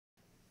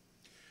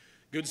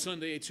Good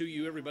Sunday to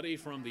you, everybody,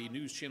 from the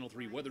News Channel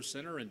 3 Weather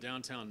Center in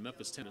downtown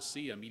Memphis,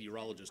 Tennessee. I'm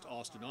meteorologist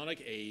Austen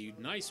Onek. A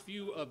nice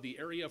view of the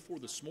area for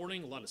this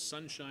morning. A lot of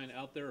sunshine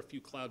out there, a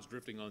few clouds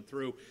drifting on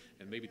through,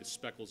 and maybe the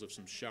speckles of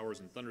some showers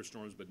and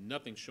thunderstorms, but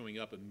nothing showing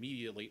up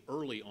immediately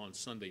early on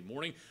Sunday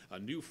morning. A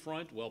new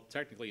front, well,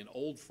 technically an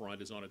old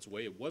front, is on its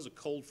way. It was a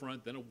cold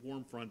front, then a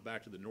warm front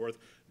back to the north,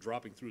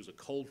 dropping through as a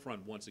cold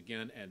front once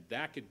again, and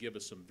that could give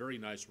us some very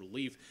nice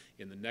relief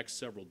in the next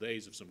several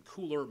days of some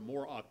cooler,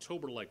 more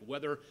October-like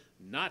weather.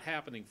 Not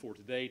happening for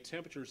today.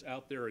 Temperatures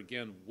out there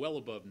again well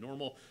above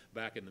normal,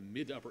 back in the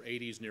mid to upper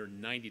 80s, near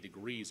 90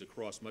 degrees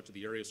across much of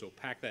the area, so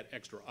pack that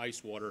extra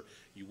ice water.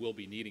 You will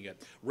be needing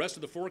it. Rest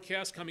of the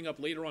forecast coming up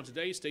later on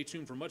today. Stay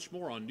tuned for much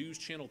more on News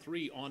Channel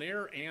 3 on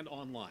air and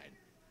online.